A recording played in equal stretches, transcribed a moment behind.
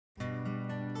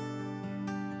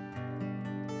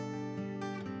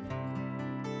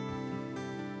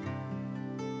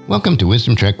Welcome to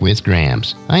Wisdom Trek with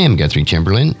Gramps. I am Guthrie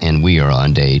Chamberlain, and we are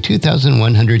on day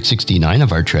 2169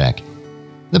 of our trek.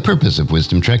 The purpose of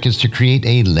Wisdom Trek is to create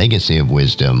a legacy of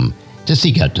wisdom, to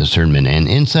seek out discernment and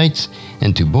insights,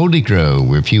 and to boldly grow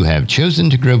where few have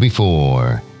chosen to grow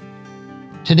before.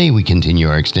 Today we continue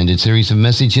our extended series of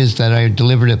messages that I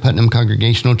delivered at Putnam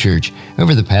Congregational Church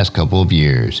over the past couple of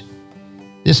years.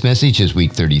 This message is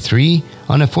week 33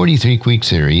 on a 43-week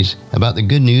series about the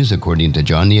good news according to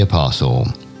John the Apostle.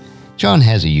 John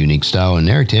has a unique style and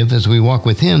narrative as we walk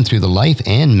with him through the life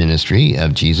and ministry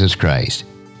of Jesus Christ.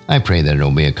 I pray that it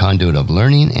will be a conduit of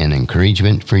learning and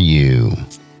encouragement for you.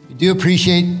 We do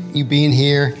appreciate you being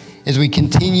here as we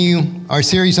continue our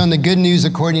series on the good news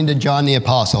according to John the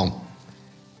Apostle.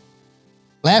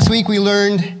 Last week we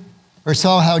learned or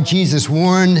saw how Jesus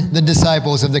warned the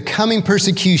disciples of the coming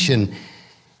persecution,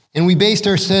 and we based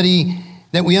our study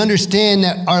that we understand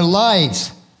that our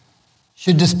lives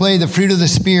should display the fruit of the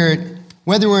Spirit,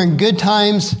 whether we're in good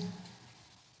times,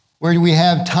 where we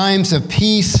have times of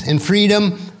peace and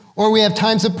freedom, or we have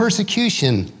times of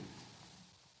persecution.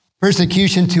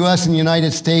 Persecution to us in the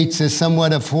United States is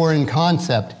somewhat a foreign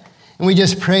concept, and we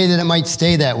just pray that it might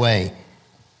stay that way.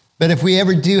 But if we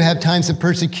ever do have times of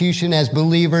persecution as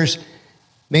believers,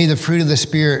 may the fruit of the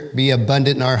Spirit be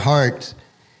abundant in our hearts.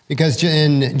 Because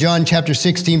in John chapter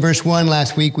 16, verse 1,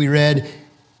 last week we read,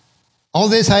 "All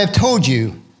this I have told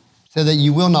you, so that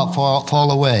you will not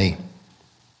fall away."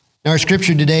 Now our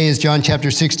scripture today is John chapter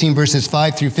 16, verses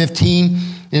 5 through 15,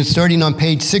 and it's starting on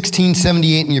page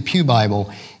 1678 in your pew Bible.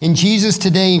 And Jesus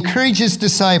today encourages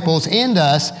disciples and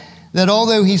us that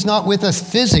although he's not with us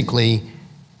physically,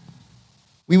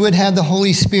 we would have the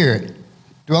Holy Spirit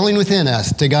dwelling within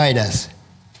us to guide us,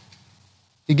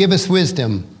 to give us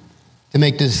wisdom, to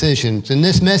make decisions. And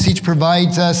this message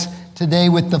provides us today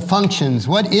with the functions.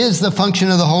 What is the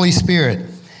function of the Holy Spirit?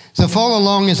 So follow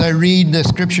along as I read the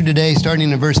scripture today,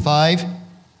 starting in verse 5.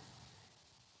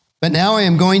 "But now I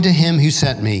am going to him who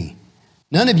sent me.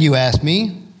 None of you asked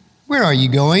me, 'Where are you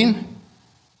going?'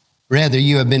 Rather,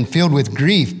 you have been filled with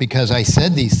grief because I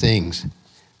said these things.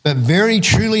 But very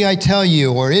truly I tell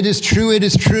you," or it is true, it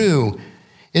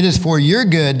is for your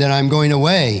good that I'm going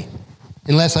away.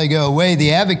 "Unless I go away,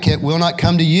 the advocate will not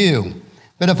come to you.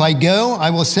 But if I go, I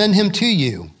will send him to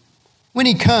you. When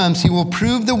he comes, he will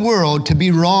prove the world to be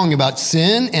wrong about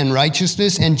sin and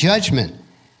righteousness and judgment.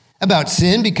 About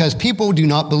sin, because people do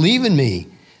not believe in me.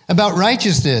 About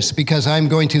righteousness, because I am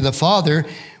going to the Father,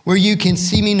 where you can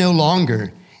see me no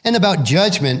longer. And about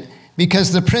judgment,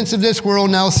 because the prince of this world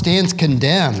now stands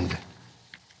condemned.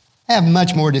 I have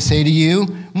much more to say to you,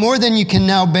 more than you can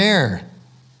now bear.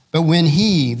 But when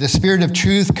he, the Spirit of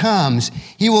truth, comes,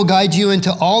 he will guide you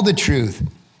into all the truth.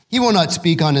 He will not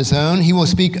speak on his own. He will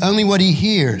speak only what he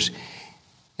hears,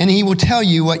 and he will tell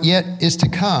you what yet is to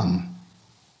come.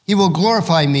 He will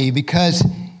glorify me, because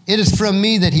it is from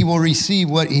me that he will receive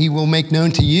what he will make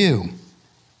known to you.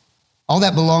 All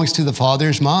that belongs to the Father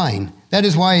is mine. That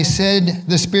is why I said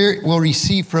the Spirit will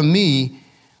receive from me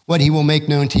what he will make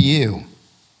known to you."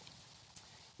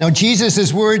 Now,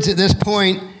 Jesus' words at this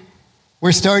point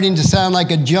were starting to sound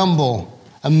like a jumble,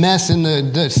 a mess in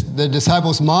the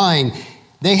disciples' mind.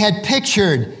 They had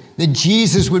pictured that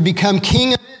Jesus would become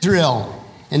king of Israel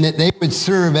and that they would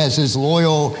serve as his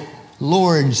loyal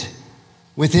lords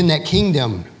within that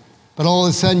kingdom. But all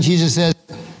of a sudden, Jesus says,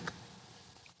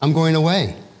 "I'm going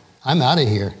away. I'm out of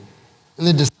here." And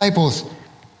the disciples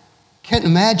can't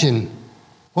imagine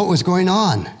what was going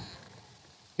on.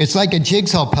 It's like a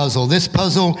jigsaw puzzle. This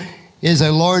puzzle is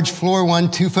a large floor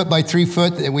one, 2 foot by 3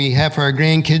 foot that we have for our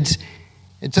grandkids.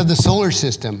 It's of the solar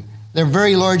system. They're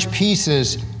very large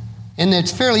pieces, and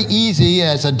it's fairly easy,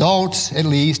 as adults at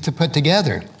least, to put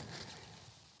together.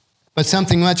 But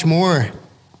something much more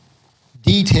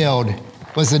detailed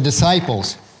was the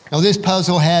disciples. Now this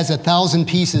puzzle has 1,000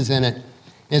 pieces in it.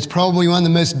 It's probably one of the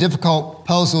most difficult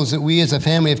puzzles that we as a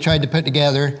family have tried to put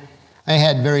together. I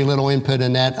had very little input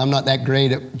in that. I'm not that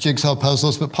great at jigsaw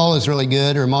puzzles, but Paula's really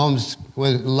good. Her mom's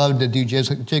would love to do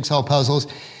jigsaw puzzles.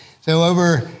 So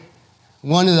over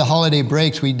one of the holiday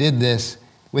breaks, we did this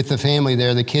with the family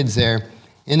there, the kids there,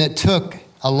 and it took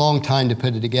a long time to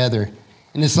put it together.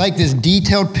 And it's like this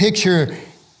detailed picture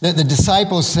that the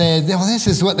disciples said, "Well, this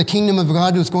is what the kingdom of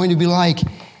God was going to be like."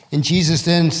 And Jesus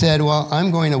then said, "Well,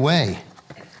 I'm going away."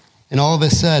 And all of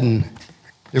a sudden,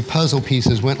 their puzzle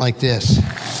pieces went like this.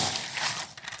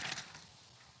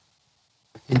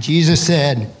 And Jesus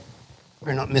said,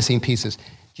 we're not missing pieces.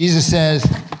 Jesus says,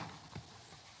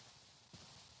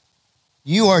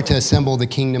 "You are to assemble the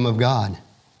kingdom of God.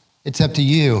 It's up to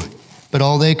you." But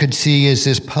all they could see is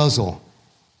this puzzle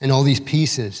and all these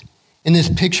pieces. And this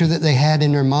picture that they had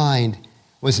in their mind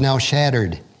was now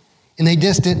shattered. And they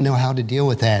just didn't know how to deal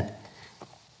with that.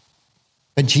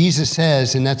 But Jesus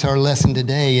says, and that's our lesson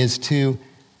today, is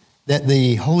that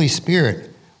the Holy Spirit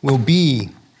will be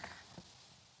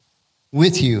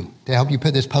with you to help you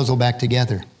put this puzzle back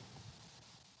together.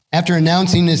 After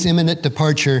announcing his imminent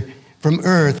departure from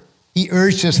earth, he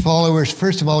urged his followers,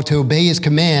 first of all, to obey his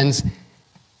commands.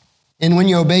 And when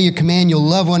you obey your command, you'll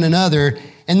love one another.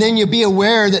 And then you'll be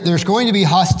aware that there's going to be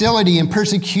hostility and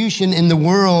persecution in the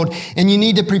world, and you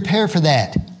need to prepare for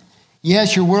that.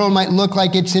 Yes, your world might look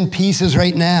like it's in pieces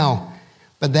right now,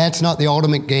 but that's not the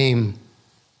ultimate game.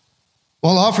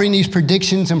 While offering these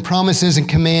predictions and promises and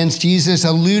commands, Jesus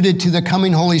alluded to the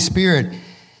coming Holy Spirit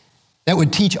that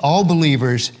would teach all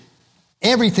believers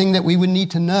everything that we would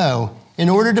need to know in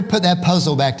order to put that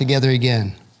puzzle back together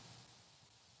again.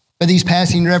 But these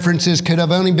passing references could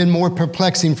have only been more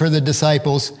perplexing for the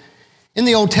disciples. In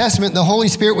the Old Testament, the Holy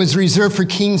Spirit was reserved for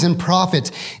kings and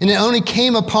prophets, and it only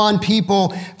came upon people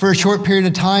for a short period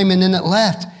of time, and then it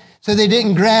left. So they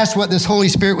didn't grasp what this Holy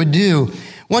Spirit would do.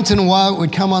 Once in a while, it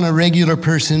would come on a regular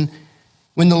person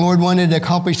when the Lord wanted to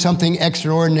accomplish something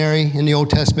extraordinary in the Old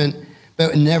Testament,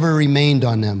 but it never remained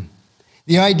on them.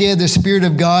 The idea of the Spirit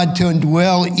of God to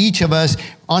indwell each of us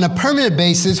on a permanent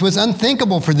basis was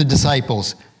unthinkable for the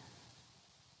disciples.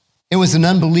 It was an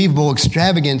unbelievable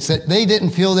extravagance that they didn't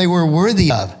feel they were worthy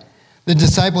of. The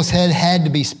disciples' head had to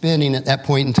be spinning at that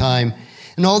point in time.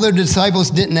 And although the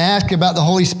disciples didn't ask about the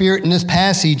Holy Spirit in this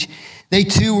passage, they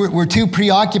too were too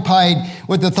preoccupied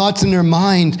with the thoughts in their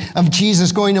mind of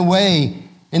Jesus going away.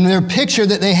 And their picture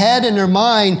that they had in their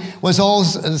mind was all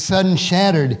of a sudden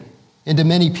shattered into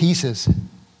many pieces.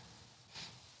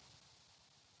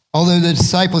 Although the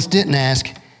disciples didn't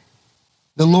ask,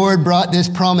 the Lord brought this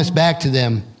promise back to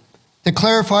them to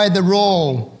clarify the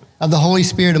role of the Holy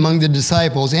Spirit among the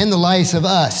disciples and the lives of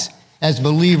us as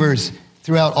believers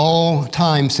throughout all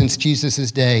time since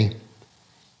Jesus' day.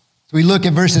 So we look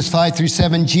at verses 5 through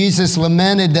 7. Jesus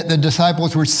lamented that the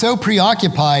disciples were so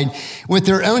preoccupied with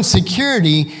their own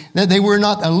security that they were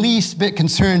not the least bit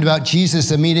concerned about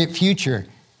Jesus' immediate future.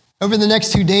 Over the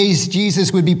next 2 days,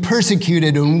 Jesus would be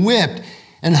persecuted and whipped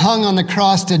and hung on the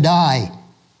cross to die.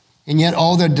 And yet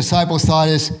all the disciples thought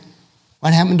is,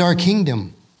 what happened to our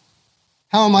kingdom?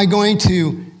 How am I going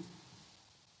to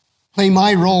play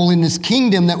my role in this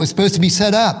kingdom that was supposed to be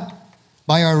set up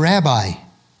by our rabbi?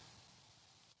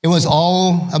 It was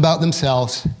all about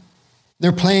themselves,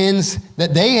 their plans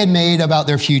that they had made about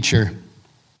their future.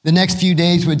 The next few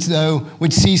days would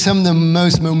see some of the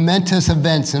most momentous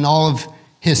events in all of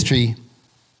history,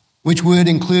 which would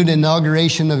include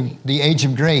inauguration of the age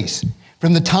of grace.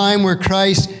 From the time where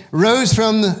Christ rose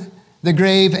from the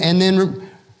grave and then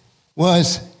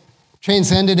was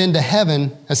ascended into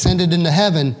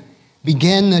heaven,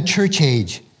 began the church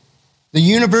age, the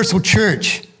universal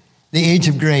church, the age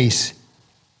of grace.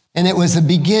 And it was the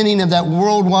beginning of that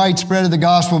worldwide spread of the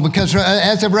gospel, because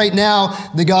as of right now,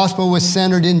 the gospel was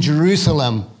centered in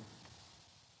Jerusalem.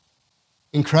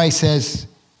 And Christ says,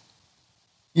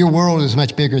 your world is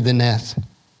much bigger than that.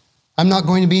 I'm not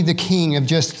going to be the king of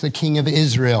just the king of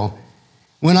Israel.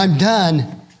 When I'm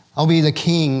done, I'll be the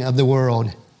king of the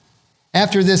world.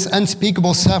 After this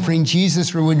unspeakable suffering,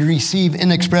 Jesus would receive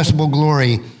inexpressible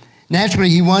glory. Naturally,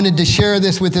 he wanted to share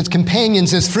this with his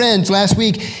companions, his friends. Last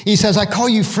week, he says, I call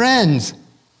you friends.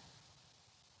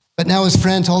 But now his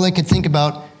friends, all they could think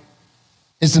about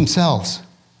is themselves.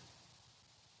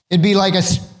 It'd be like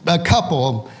a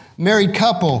couple, a married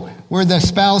couple, where the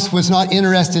spouse was not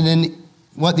interested in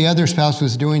what the other spouse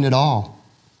was doing at all.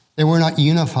 They were not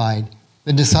unified.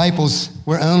 The disciples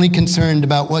were only concerned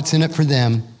about what's in it for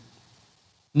them.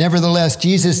 Nevertheless,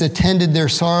 Jesus attended their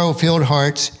sorrow-filled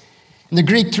hearts. And the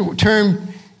Greek term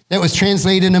that was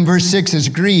translated in verse 6 as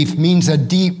grief means a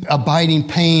deep, abiding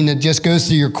pain that just goes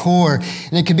through your core.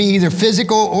 And it could be either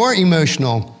physical or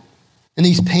emotional. And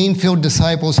these pain-filled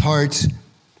disciples' hearts,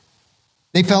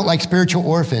 they felt like spiritual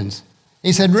orphans.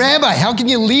 They said, Rabbi, how can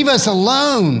you leave us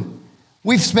alone?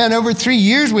 We've spent over 3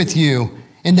 years with you,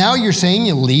 and now you're saying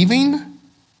you're leaving?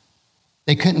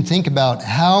 They couldn't think about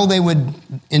how they would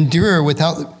endure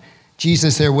without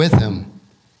Jesus there with them.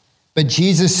 But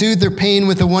Jesus soothed their pain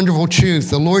with a wonderful truth.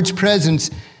 The Lord's presence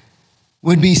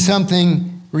would be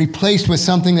something replaced with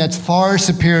something that's far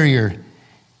superior.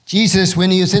 Jesus,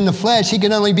 when he was in the flesh, he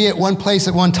could only be at one place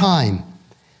at one time.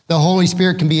 The Holy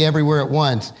Spirit can be everywhere at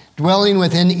once, dwelling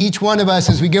within each one of us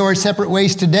as we go our separate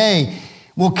ways today.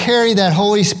 We'll carry that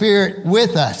Holy Spirit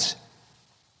with us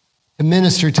to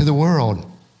minister to the world.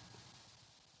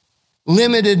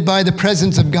 Limited by the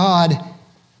presence of God,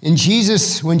 when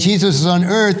Jesus was on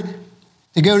earth,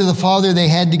 To go to the Father, they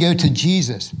had to go to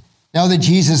Jesus. Now that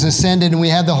Jesus ascended and we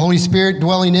have the Holy Spirit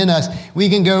dwelling in us, we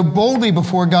can go boldly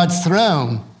before God's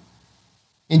throne.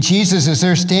 And Jesus is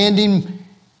there standing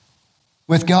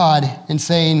with God and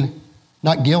saying,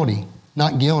 not guilty,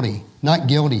 not guilty, not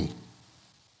guilty.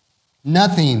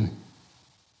 Nothing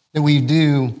that we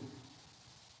do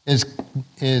is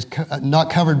not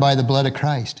covered by the blood of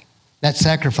Christ, that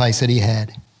sacrifice that he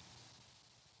had.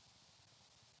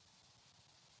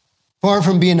 Far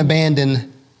from being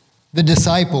abandoned, the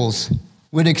disciples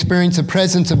would experience the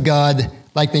presence of God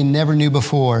like they never knew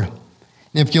before.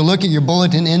 And if you look at your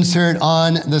bulletin insert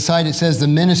on the side, it says the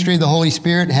ministry of the Holy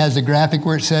Spirit. It has a graphic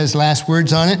where it says last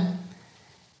words on it.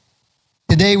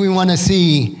 Today we want to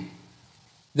see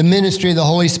the ministry of the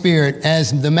Holy Spirit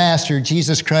as the Master,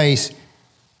 Jesus Christ,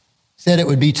 said it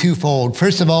would be twofold.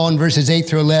 First of all, in verses 8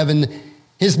 through 11,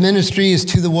 his ministry is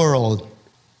to the world.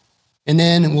 And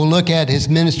then we'll look at his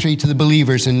ministry to the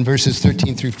believers in verses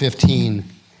 13 through 15.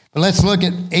 But let's look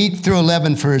at 8 through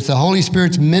 11 first. The Holy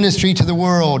Spirit's ministry to the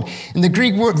world. And the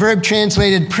Greek verb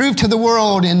translated prove to the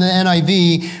world in the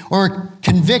NIV or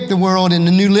convict the world in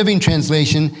the New Living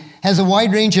Translation has a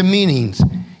wide range of meanings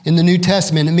in the New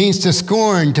Testament. It means to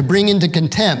scorn, to bring into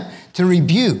contempt, to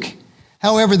rebuke.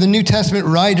 However, the New Testament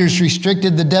writers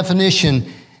restricted the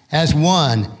definition as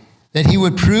one, that he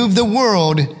would prove the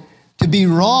world to be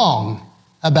wrong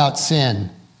about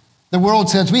sin. The world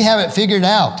says, we have it figured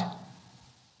out.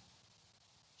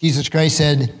 Jesus Christ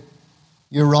said,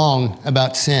 you're wrong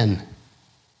about sin.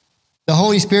 The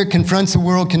Holy Spirit confronts the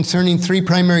world concerning three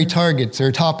primary targets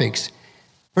or topics.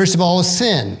 First of all is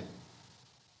sin,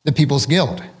 the people's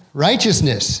guilt.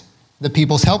 Righteousness, the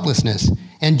people's helplessness.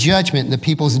 And judgment, the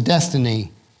people's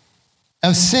destiny.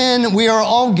 Of sin, we are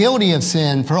all guilty of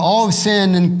sin, for all have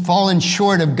sinned and fallen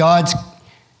short of God's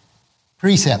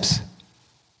precepts.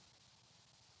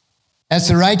 As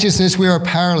to righteousness, we are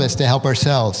powerless to help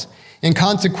ourselves. And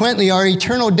consequently, our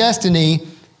eternal destiny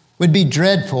would be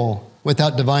dreadful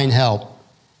without divine help.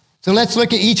 So let's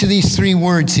look at each of these three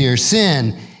words here.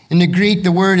 Sin. In the Greek,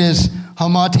 the word is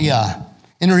hamartia,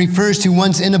 and it refers to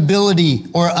one's inability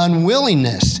or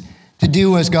unwillingness to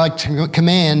do as God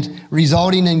commands,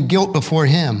 resulting in guilt before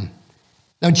him.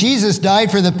 Now, Jesus died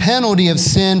for the penalty of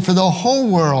sin for the whole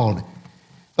world,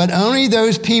 but only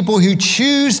those people who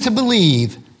choose to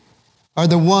believe are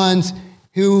the ones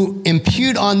who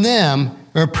impute on them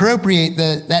or appropriate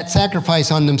that sacrifice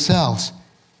on themselves.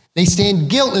 They stand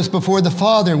guiltless before the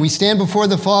Father. We stand before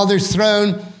the Father's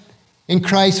throne, and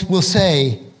Christ will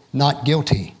say, not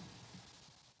guilty.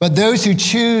 But those who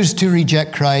choose to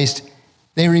reject Christ,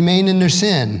 they remain in their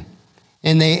sin,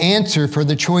 and they answer for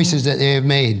the choices that they have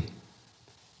made.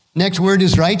 Next word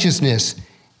is righteousness.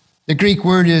 The Greek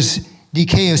word is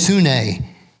dikaiosune,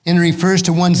 and it refers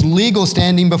to one's legal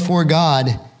standing before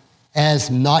God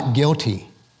as not guilty.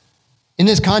 In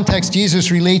this context, Jesus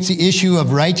relates the issue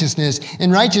of righteousness,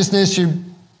 and righteousness, should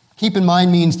keep in mind,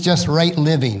 means just right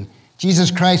living.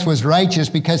 Jesus Christ was righteous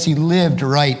because he lived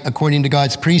right according to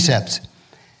God's precepts.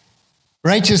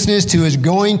 Righteousness to his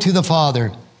going to the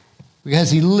Father.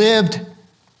 Because he lived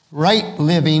right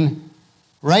living,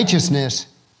 righteousness,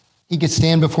 he could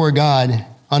stand before God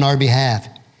on our behalf.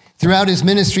 Throughout his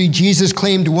ministry, Jesus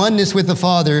claimed oneness with the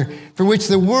Father, for which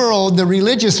the world, the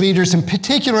religious leaders in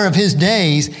particular of his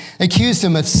days, accused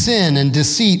him of sin and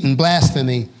deceit and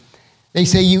blasphemy. They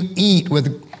say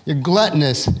you're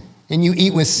gluttonous and you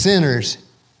eat with sinners,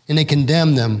 and they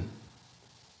condemn them.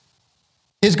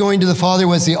 His going to the Father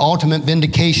was the ultimate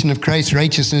vindication of Christ's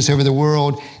righteousness over the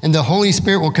world, and the Holy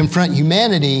Spirit will confront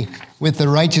humanity with the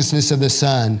righteousness of the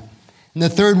Son. And the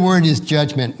third word is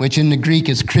judgment, which in the Greek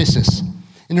is krisis,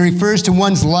 and it refers to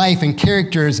one's life and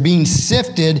character as being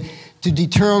sifted to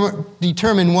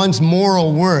determine one's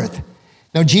moral worth.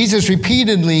 Now, Jesus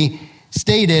repeatedly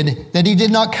stated that he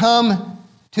did not come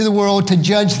to the world to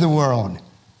judge the world.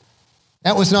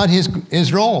 That was not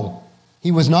his role.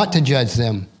 He was not to judge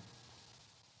them.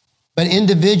 But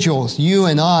individuals, you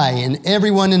and I, and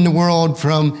everyone in the world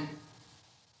from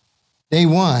day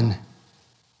one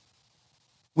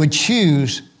would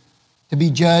choose to be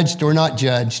judged or not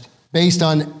judged based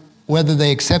on whether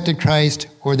they accepted Christ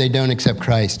or they don't accept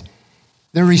Christ.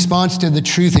 Their response to the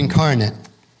truth incarnate.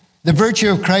 The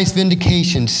virtue of Christ's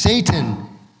vindication. Satan,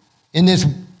 in this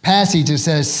passage it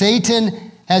says,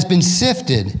 Satan has been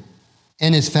sifted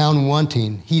and is found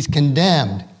wanting. He's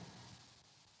condemned.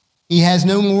 He has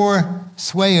no more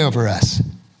sway over us.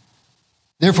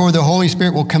 Therefore, the Holy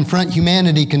Spirit will confront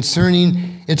humanity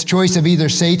concerning its choice of either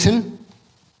Satan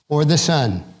or the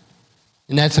Son.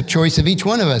 And that's a choice of each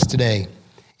one of us today.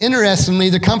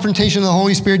 Interestingly, the confrontation of the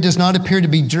Holy Spirit does not appear to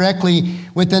be directly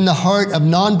within the heart of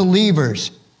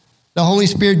non-believers. The Holy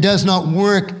Spirit does not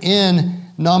work in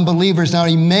non-believers. Now,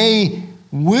 he may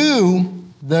woo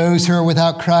those who are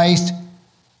without Christ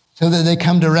so that they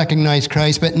come to recognize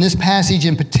Christ. But in this passage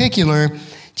in particular,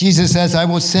 Jesus says, I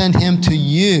will send him to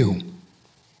you.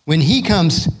 When he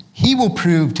comes, he will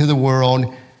prove to the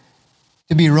world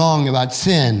to be wrong about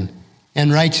sin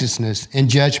and righteousness and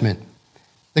judgment.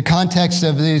 The context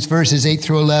of these verses 8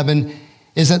 through 11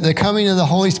 is that the coming of the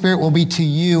Holy Spirit will be to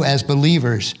you as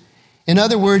believers. In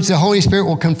other words, the Holy Spirit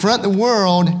will confront the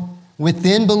world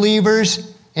within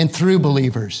believers and through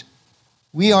believers.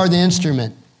 We are the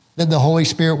instrument that the Holy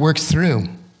Spirit works through.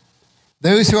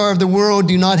 Those who are of the world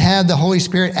do not have the Holy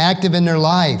Spirit active in their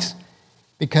lives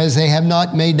because they have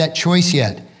not made that choice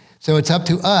yet. So it's up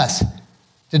to us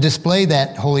to display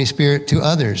that Holy Spirit to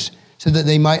others so that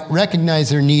they might recognize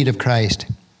their need of Christ.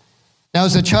 Now,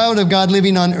 as a child of God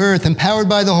living on earth, empowered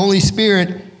by the Holy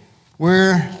Spirit,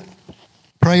 we're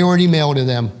priority mail to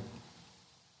them.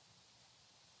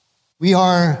 We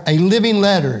are a living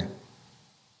letter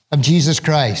of Jesus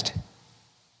Christ.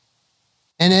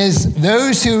 And as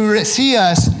those who see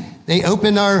us, they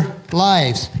open our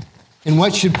lives. And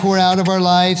what should pour out of our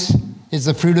lives is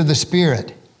the fruit of the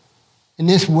Spirit. In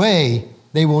this way,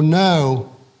 they will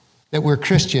know that we're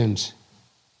Christians.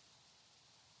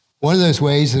 One of those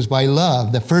ways is by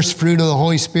love. The first fruit of the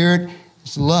Holy Spirit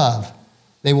is love.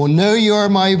 They will know you are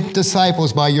my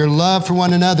disciples by your love for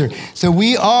one another. So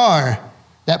we are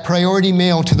that priority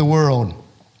mail to the world.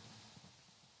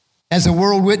 As the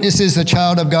world witnesses a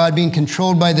child of God being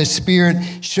controlled by the Spirit,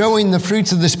 showing the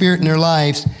fruits of the Spirit in their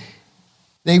lives,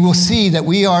 they will see that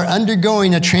we are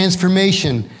undergoing a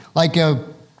transformation like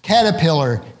a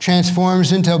caterpillar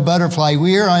transforms into a butterfly.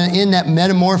 We are in that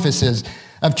metamorphosis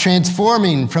of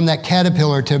transforming from that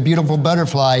caterpillar to a beautiful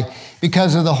butterfly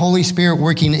because of the Holy Spirit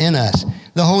working in us.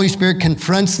 The Holy Spirit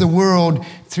confronts the world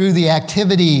through the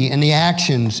activity and the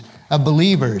actions of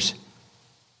believers.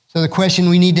 So the question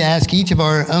we need to ask each of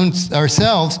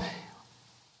ourselves,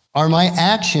 are my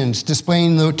actions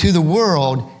displaying to the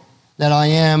world that I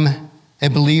am a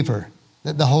believer,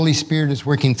 that the Holy Spirit is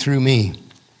working through me?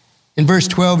 In verse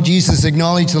 12, Jesus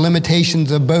acknowledged the limitations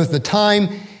of both the time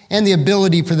and the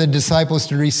ability for the disciples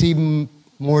to receive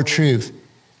more truth.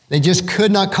 They just could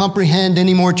not comprehend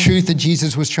any more truth that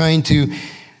Jesus was trying to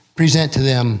present to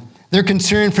them. Their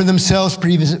concern for themselves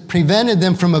prevented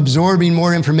them from absorbing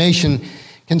more information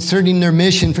concerning their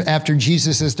mission after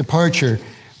Jesus' departure.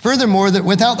 Furthermore, that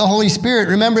without the Holy Spirit,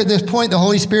 remember at this point, the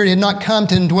Holy Spirit had not come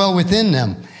to indwell within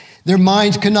them. Their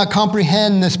minds could not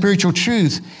comprehend the spiritual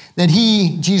truth that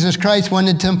he, Jesus Christ,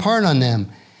 wanted to impart on them.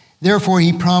 Therefore,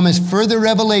 he promised further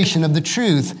revelation of the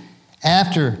truth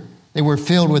after they were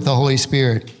filled with the Holy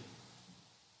Spirit.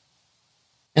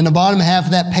 In the bottom half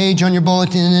of that page on your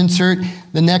bulletin insert,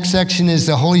 the next section is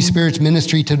the Holy Spirit's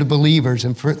ministry to the believers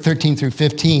in 13 through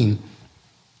 15.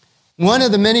 One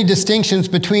of the many distinctions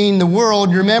between the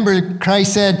world, remember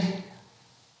Christ said,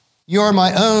 you are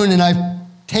my own and I've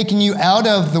taken you out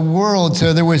of the world.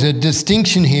 So there was a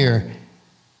distinction here.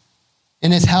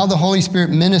 And it's how the Holy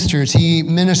Spirit ministers. He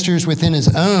ministers within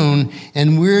his own,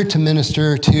 and we're to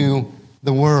minister to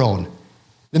the world.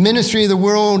 The ministry of the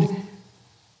world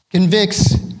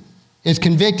is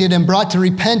convicted and brought to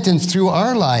repentance through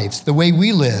our lives, the way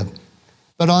we live.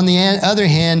 But on the other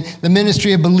hand, the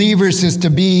ministry of believers is to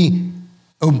be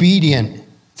obedient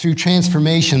through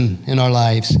transformation in our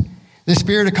lives. The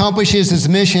Spirit accomplishes his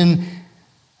mission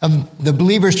of the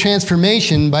believer's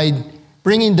transformation by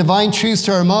bringing divine truths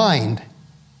to our mind.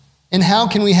 And how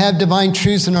can we have divine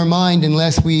truths in our mind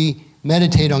unless we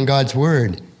meditate on God's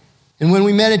word? And when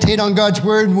we meditate on God's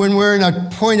word, when we're in a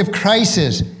point of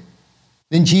crisis,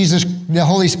 then Jesus, the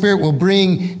Holy Spirit, will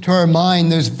bring to our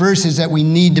mind those verses that we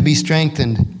need to be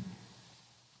strengthened.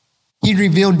 He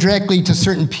revealed directly to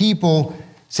certain people,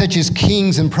 such as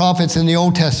kings and prophets in the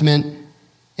Old Testament,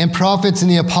 and prophets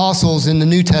and the apostles in the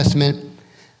New Testament.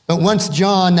 But once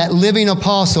John, that living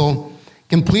apostle,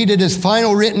 completed his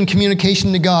final written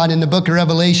communication to God in the book of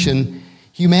Revelation,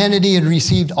 humanity had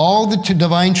received all the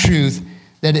divine truth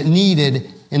that it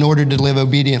needed in order to live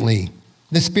obediently.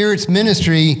 The Spirit's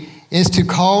ministry is to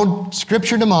call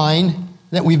Scripture to mind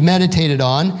that we've meditated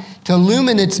on, to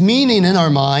illuminate its meaning in our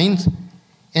minds,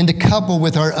 and to couple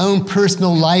with our own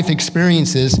personal life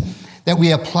experiences that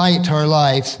we apply it to our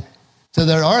lives so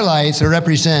that our lives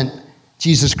represent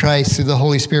Jesus Christ through the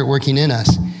Holy Spirit working in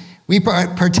us. We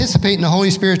participate in the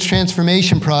Holy Spirit's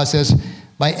transformation process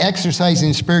by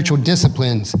exercising spiritual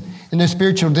disciplines. And those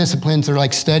spiritual disciplines are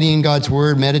like studying God's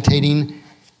word, meditating,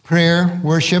 prayer,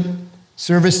 worship,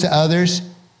 service to others,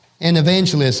 and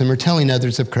evangelism, or telling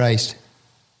others of Christ.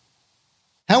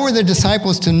 How were the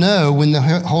disciples to know when the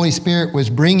Holy Spirit was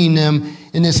bringing them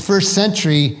in this first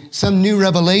century some new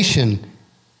revelation?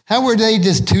 How were they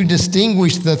to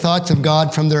distinguish the thoughts of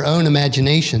God from their own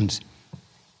imaginations?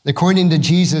 According to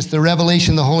Jesus, the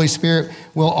revelation of the Holy Spirit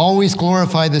will always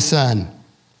glorify the Son.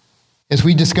 As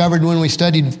we discovered when we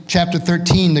studied chapter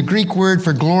 13, the Greek word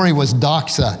for glory was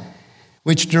doxa,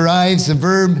 which derives the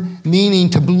verb meaning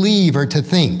to believe or to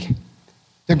think.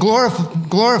 To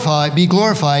be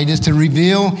glorified is to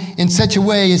reveal in such a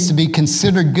way as to be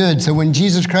considered good. So when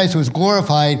Jesus Christ was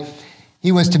glorified,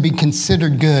 he was to be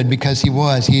considered good because he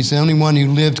was. He's the only one who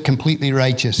lived completely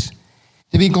righteous.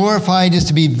 To be glorified is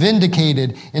to be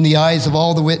vindicated in the eyes of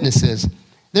all the witnesses.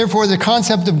 Therefore, the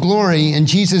concept of glory in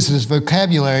Jesus'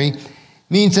 vocabulary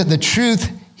means that the truth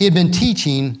he had been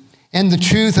teaching and the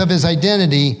truth of his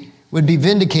identity would be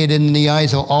vindicated in the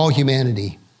eyes of all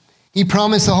humanity. He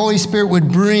promised the Holy Spirit would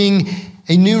bring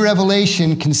a new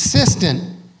revelation consistent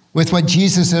with what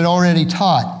Jesus had already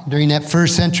taught during that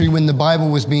first century when the Bible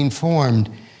was being formed,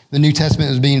 the New Testament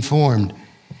was being formed.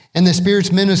 And the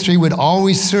Spirit's ministry would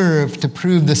always serve to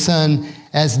prove the Son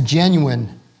as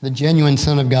genuine, the genuine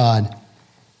Son of God.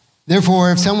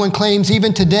 Therefore, if someone claims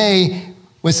even today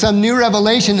with some new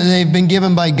revelation that they've been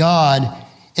given by God,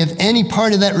 if any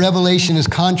part of that revelation is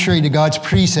contrary to God's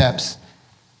precepts,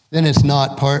 then it's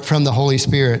not part from the Holy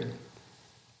Spirit.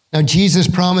 Now, Jesus'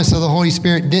 promise of the Holy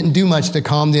Spirit didn't do much to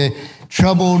calm the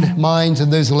troubled minds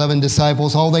of those 11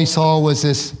 disciples. All they saw was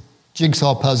this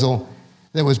jigsaw puzzle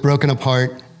that was broken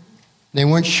apart. They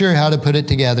weren't sure how to put it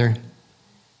together.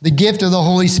 The gift of the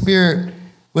Holy Spirit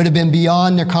would have been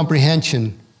beyond their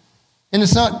comprehension. And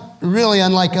it's not really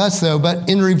unlike us, though, but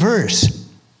in reverse.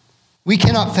 We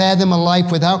cannot fathom a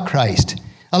life without Christ,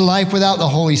 a life without the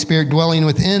Holy Spirit dwelling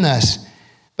within us.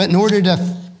 But in order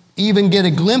to even get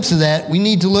a glimpse of that, we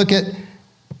need to look at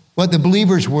what the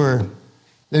believers were,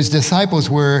 those disciples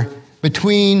were,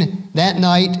 between that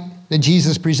night that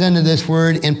Jesus presented this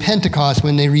word and Pentecost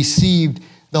when they received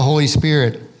the Holy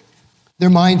Spirit. Their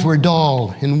minds were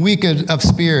dull and weak of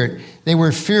spirit. They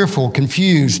were fearful,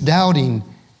 confused, doubting,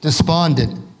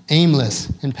 despondent,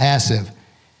 aimless, and passive.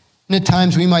 And at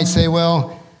times we might say,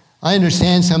 well, I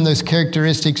understand some of those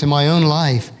characteristics in my own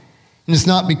life. And it's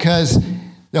not because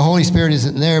the Holy Spirit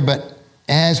isn't there, but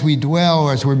as we dwell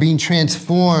or as we're being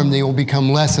transformed, they will become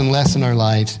less and less in our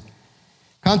lives.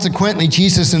 Consequently,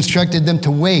 Jesus instructed them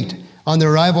to wait on the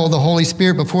arrival of the Holy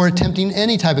Spirit before attempting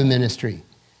any type of ministry.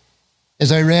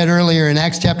 As I read earlier in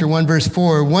Acts chapter 1, verse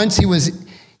 4, once he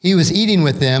was eating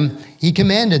with them, he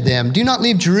commanded them, do not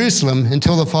leave Jerusalem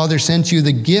until the Father sends you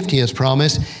the gift he has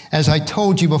promised, as I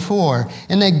told you before.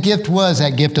 And that gift was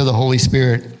that gift of the Holy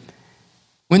Spirit.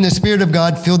 When the Spirit of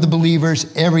God filled the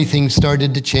believers, everything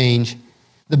started to change.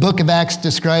 The book of Acts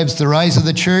describes the rise of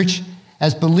the church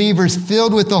as believers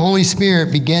filled with the Holy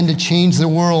Spirit began to change the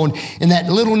world. And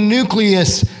that little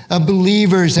nucleus of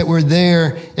believers that were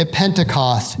there at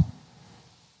Pentecost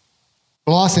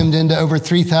blossomed into over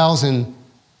 3,000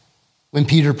 when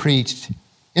Peter preached.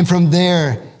 And from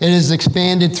there, it has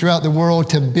expanded throughout the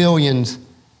world to billions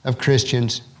of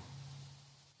Christians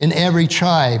in every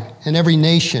tribe and every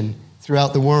nation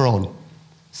throughout the world,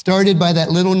 started by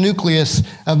that little nucleus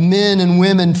of men and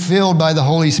women filled by the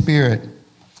Holy Spirit.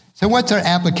 So what's our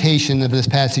application of this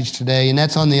passage today? And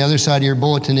that's on the other side of your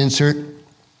bulletin insert.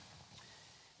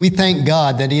 We thank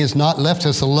God that he has not left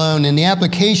us alone. And the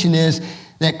application is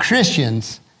that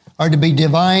Christians are to be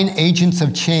divine agents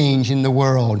of change in the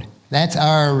world. That's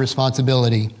our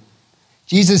responsibility.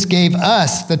 Jesus gave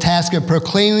us the task of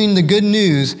proclaiming the good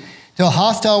news to a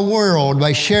hostile world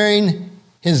by sharing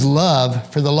his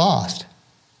love for the lost.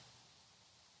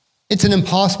 It's an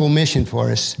impossible mission for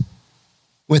us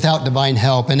without divine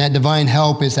help, and that divine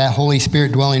help is that Holy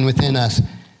Spirit dwelling within us.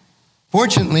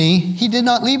 Fortunately, he did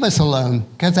not leave us alone,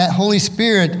 because that Holy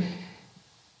Spirit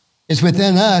is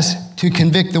within us to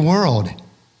convict the world.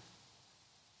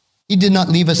 He did not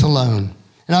leave us alone.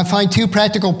 And I find two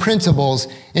practical principles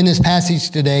in this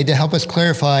passage today to help us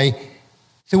clarify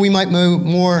so we might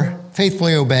more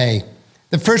faithfully obey.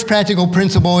 The first practical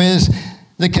principle is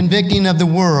the convicting of the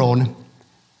world.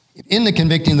 In the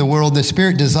convicting of the world, the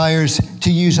Spirit desires to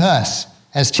use us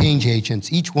as change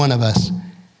agents, each one of us.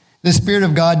 The Spirit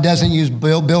of God doesn't use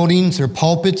buildings or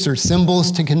pulpits or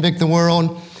symbols to convict the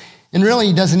world. And really,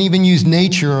 he doesn't even use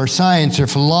nature or science or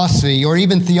philosophy or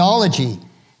even theology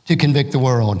to convict the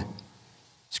world.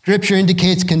 Scripture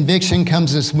indicates conviction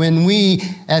comes as when we,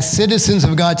 as citizens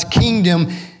of God's kingdom,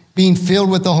 being filled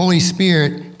with the Holy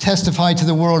Spirit, testify to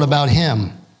the world about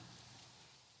him.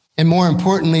 And more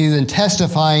importantly than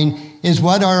testifying is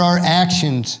what are our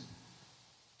actions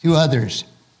to others.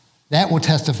 That will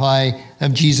testify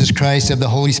of Jesus Christ, of the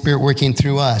Holy Spirit working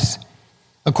through us.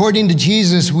 According to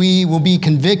Jesus, we will be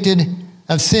convicted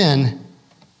of sin.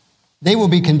 They will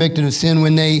be convicted of sin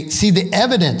when they see the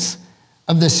evidence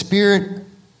of the Spirit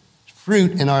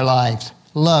fruit in our lives: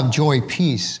 love, joy,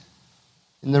 peace,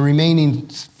 and the remaining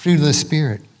fruit of the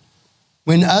Spirit.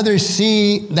 When others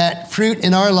see that fruit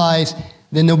in our lives,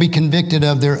 then they'll be convicted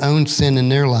of their own sin in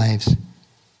their lives.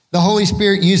 The Holy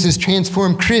Spirit uses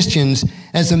transformed Christians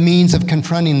as a means of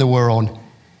confronting the world.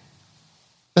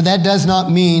 But that does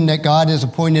not mean that God has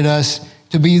appointed us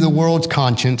to be the world's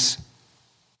conscience.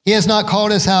 He has not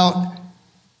called us out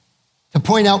to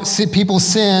point out people's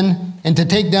sin and to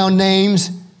take down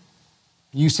names.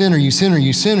 You sinner, you sinner,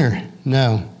 you sinner.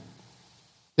 No.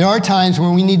 There are times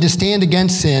where we need to stand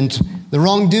against sin, the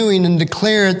wrongdoing, and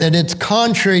declare that it's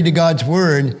contrary to God's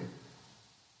word.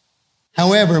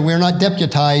 However, we're not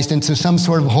deputized into some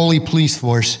sort of holy police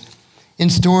force.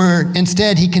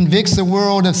 Instead, he convicts the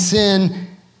world of sin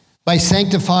by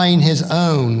sanctifying his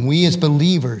own, we as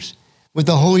believers, with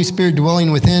the Holy Spirit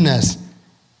dwelling within us.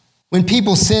 When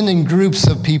people sin in groups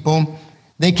of people,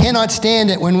 they cannot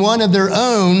stand it when one of their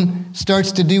own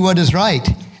starts to do what is right.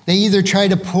 They either try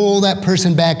to pull that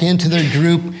person back into their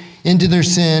group, into their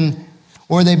sin,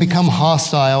 or they become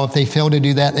hostile. If they fail to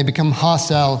do that, they become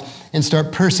hostile and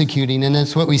start persecuting. And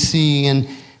that's what we see in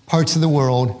parts of the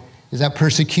world, is that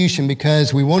persecution,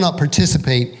 because we will not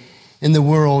participate in the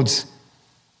world's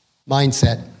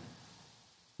mindset.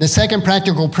 The second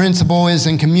practical principle is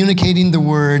in communicating the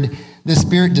word, the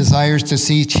Spirit desires to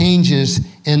see changes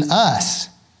in us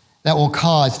that will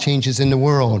cause changes in the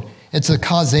world. It's a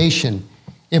causation.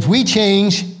 If we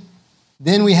change,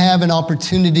 then we have an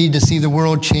opportunity to see the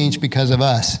world change because of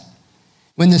us.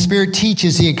 When the Spirit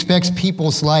teaches, he expects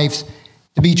people's lives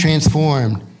to be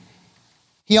transformed.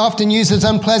 He often uses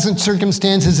unpleasant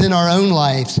circumstances in our own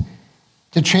lives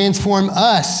to transform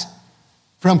us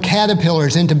from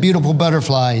caterpillars into beautiful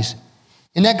butterflies.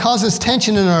 And that causes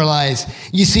tension in our lives.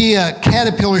 You see a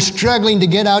caterpillar struggling to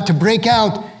get out, to break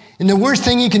out, and the worst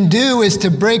thing you can do is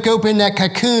to break open that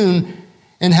cocoon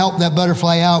and help that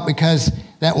butterfly out, because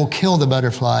that will kill the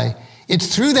butterfly.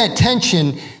 It's through that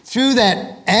tension, through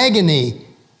that agony,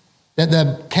 that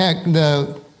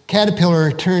the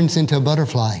caterpillar turns into a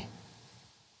butterfly.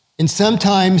 And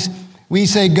sometimes we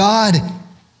say, God,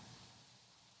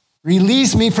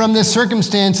 release me from the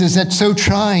circumstances that's so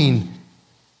trying.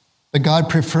 But God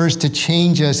prefers to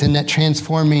change us in that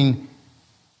transforming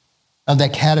of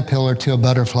that caterpillar to a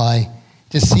butterfly,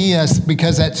 to see us,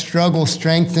 because that struggle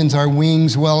strengthens our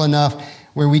wings well enough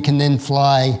where we can then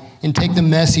fly and take the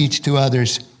message to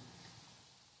others.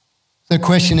 The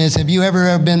question is, have you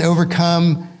ever been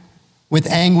overcome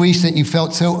with anguish, that you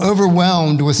felt so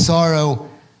overwhelmed with sorrow,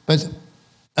 but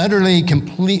utterly,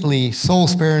 completely,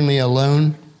 soul-sparingly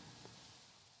alone?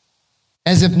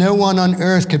 As if no one on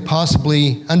earth could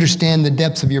possibly understand the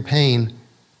depths of your pain.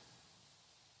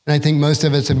 And I think most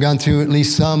of us have gone through at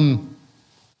least some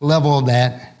level of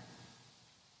that.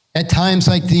 At times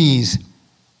like these,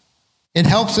 it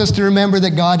helps us to remember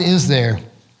that God is there,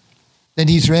 that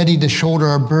he's ready to shoulder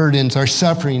our burdens, our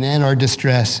suffering, and our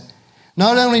distress.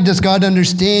 Not only does God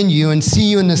understand you and see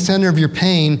you in the center of your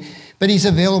pain, but he's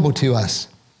available to us,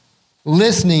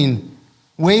 listening,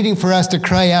 waiting for us to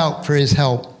cry out for his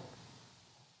help.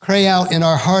 Cry out in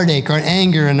our heartache, our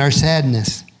anger, and our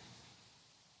sadness.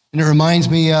 And it reminds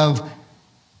me of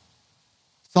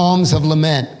Psalms of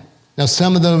lament. Now,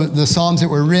 some of the psalms that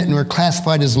were written were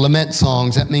classified as lament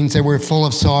songs. That means they were full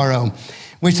of sorrow,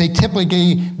 which they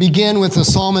typically begin with the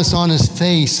psalmist on his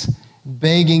face,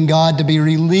 begging God to be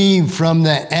relieved from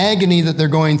the agony that they're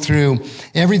going through.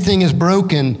 Everything is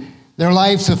broken. Their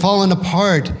lives have fallen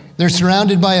apart. They're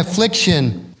surrounded by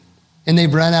affliction, and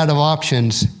they've run out of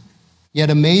options. Yet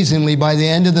amazingly, by the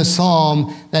end of the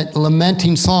psalm, that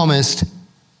lamenting psalmist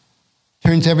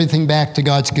turns everything back to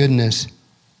God's goodness.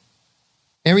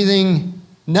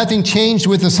 Nothing changed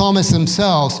with the psalmists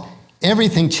themselves.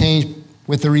 Everything changed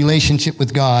with the relationship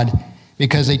with God,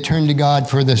 because they turned to God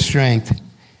for the strength.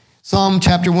 Psalm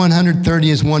chapter 130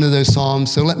 is one of those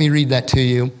psalms, so let me read that to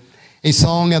you. A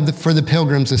song for the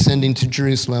pilgrims ascending to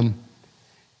Jerusalem.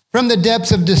 From the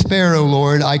depths of despair, O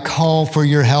Lord, I call for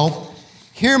your help.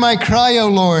 Hear my cry, O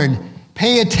Lord.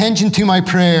 Pay attention to my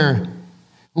prayer.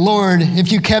 Lord,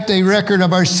 if you kept a record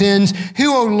of our sins,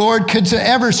 who, O Lord, could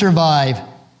ever survive?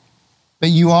 But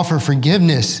you offer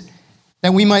forgiveness,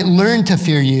 that we might learn to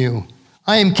fear you.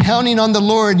 I am counting on the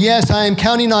Lord. Yes, I am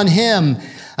counting on him.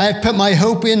 I have put my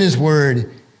hope in his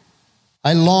word.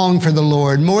 I long for the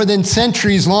Lord. More than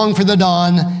centuries long for the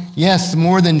dawn. Yes,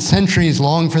 more than centuries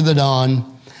long for the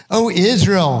dawn. O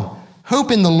Israel,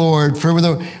 hope in the Lord, for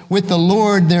with the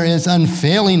Lord there is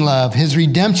unfailing love. His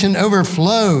redemption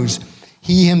overflows.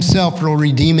 He himself will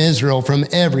redeem Israel from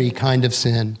every kind of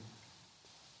sin.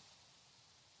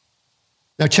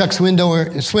 Now, Chuck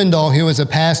Swindoll, who was a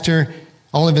pastor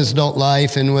all of his adult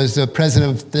life and was the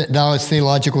president of the Dallas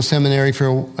Theological Seminary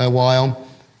for a while,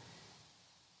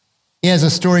 he has a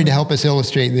story to help us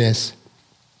illustrate this.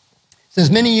 It says,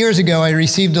 many years ago, I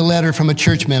received a letter from a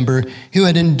church member who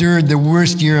had endured the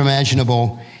worst year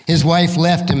imaginable. His wife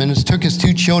left him and took his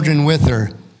 2 children with her.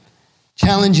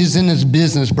 Challenges in his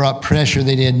business brought pressure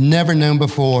that he had never known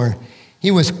before.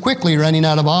 He was quickly running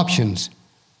out of options.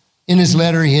 In his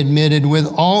letter, he admitted, with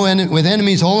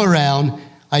enemies all around,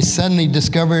 I suddenly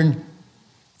discovered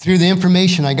through the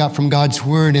information I got from God's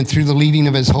word and through the leading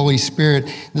of his Holy Spirit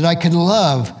that I could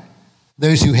love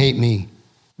those who hate me,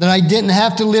 that I didn't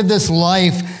have to live this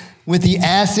life with the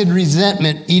acid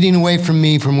resentment eating away from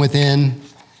me from within.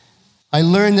 I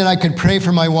learned that I could pray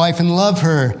for my wife and love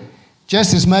her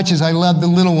just as much as I loved the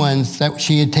little ones that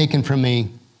she had taken from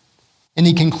me. And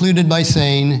he concluded by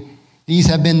saying, these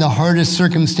have been the hardest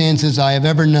circumstances I have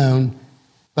ever known,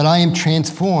 but I am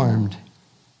transformed.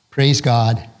 Praise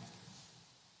God.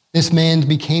 This man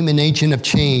became an agent of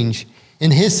change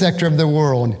in his sector of the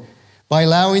world by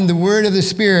allowing the word of the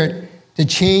Spirit to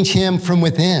change him from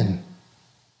within. And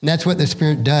that's what the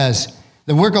Spirit does.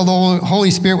 The work of the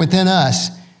Holy Spirit within us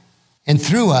and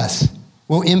through us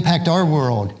will impact our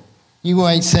world. You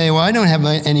might say, well, I don't have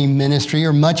any ministry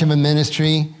or much of a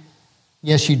ministry.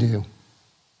 Yes, you do.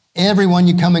 Everyone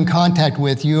you come in contact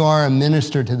with, you are a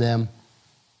minister to them.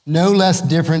 No less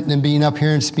different than being up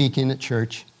here and speaking at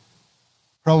church.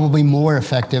 Probably more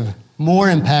effective, more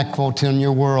impactful to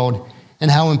your world,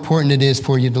 and how important it is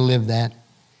for you to live that.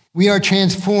 We are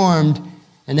transformed,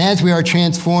 and as we are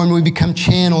transformed, we become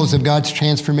channels of God's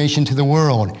transformation to the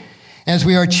world. As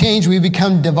we are changed, we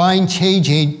become divine change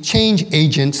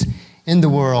agents in the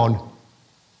world.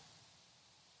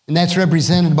 And that's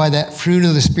represented by that fruit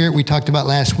of the Spirit we talked about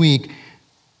last week.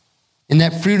 And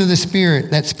that fruit of the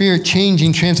Spirit, that Spirit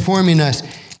changing, transforming us,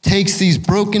 takes these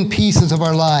broken pieces of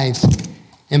our lives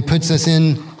and puts us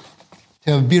into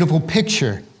a beautiful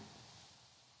picture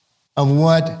of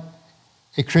what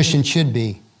a Christian should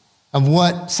be, of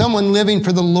what someone living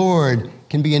for the Lord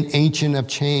can be, an agent of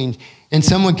change. And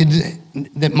someone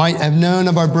that might have known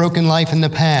of our broken life in the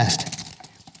past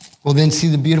will then see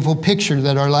the beautiful picture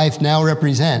that our life now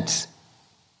represents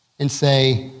and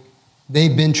say,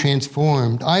 they've been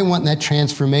transformed. I want that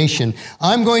transformation.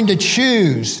 I'm going to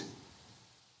choose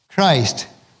Christ,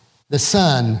 the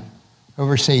Son,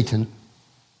 over Satan.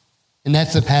 And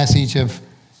that's the passage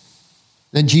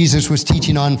that Jesus was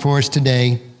teaching on for us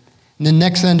today. And then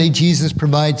next Sunday, Jesus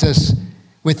provides us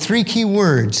with 3 key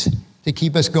words to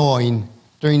keep us going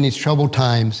during these troubled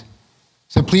times.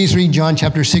 So please read John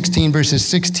chapter 16, verses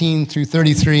 16 through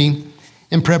 33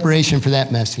 in preparation for that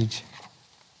message.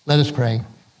 Let us pray.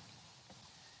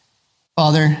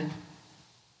 Father,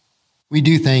 we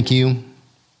do thank you.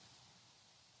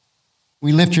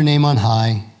 We lift your name on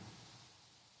high.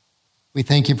 We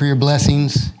thank you for your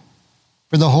blessings,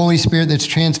 for the Holy Spirit that's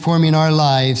transforming our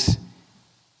lives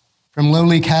from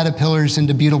lowly caterpillars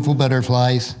into beautiful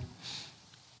butterflies,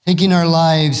 taking our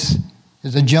lives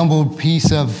as a jumbled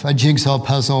piece of a jigsaw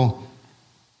puzzle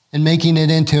and making it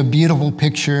into a beautiful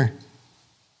picture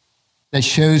that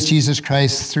shows Jesus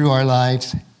Christ through our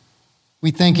lives. We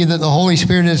thank you that the Holy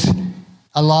Spirit is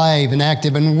alive and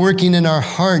active and working in our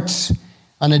hearts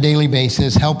on a daily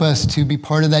basis. Help us to be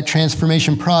part of that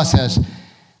transformation process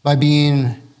by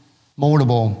being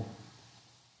moldable,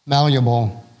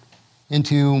 malleable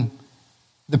into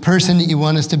the person that you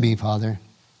want us to be, Father.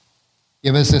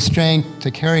 Give us the strength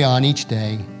to carry on each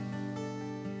day.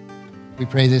 We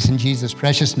pray this in Jesus'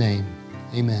 precious name.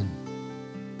 Amen.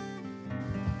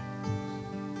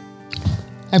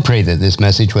 I pray that this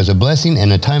message was a blessing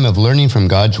and a time of learning from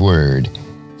God's Word.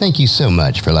 Thank you so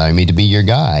much for allowing me to be your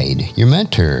guide, your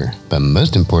mentor, but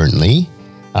most importantly,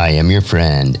 I am your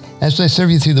friend as I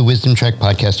serve you through the Wisdom Trek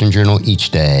podcast and journal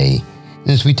each day. And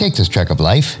as we take this trek of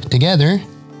life together,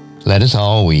 let us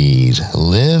always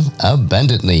live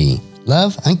abundantly,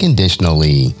 love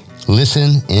unconditionally,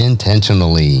 listen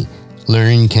intentionally,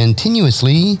 learn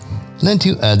continuously, lend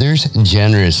to others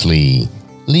generously,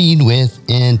 lead with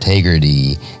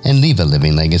integrity, and leave a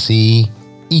living legacy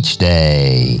each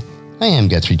day. I am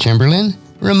Guthrie Chamberlain,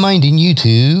 reminding you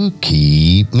to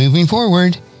keep moving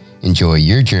forward, enjoy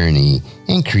your journey,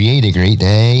 and create a great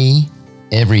day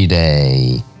every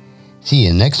day. See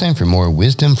you next time for more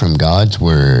wisdom from God's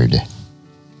Word.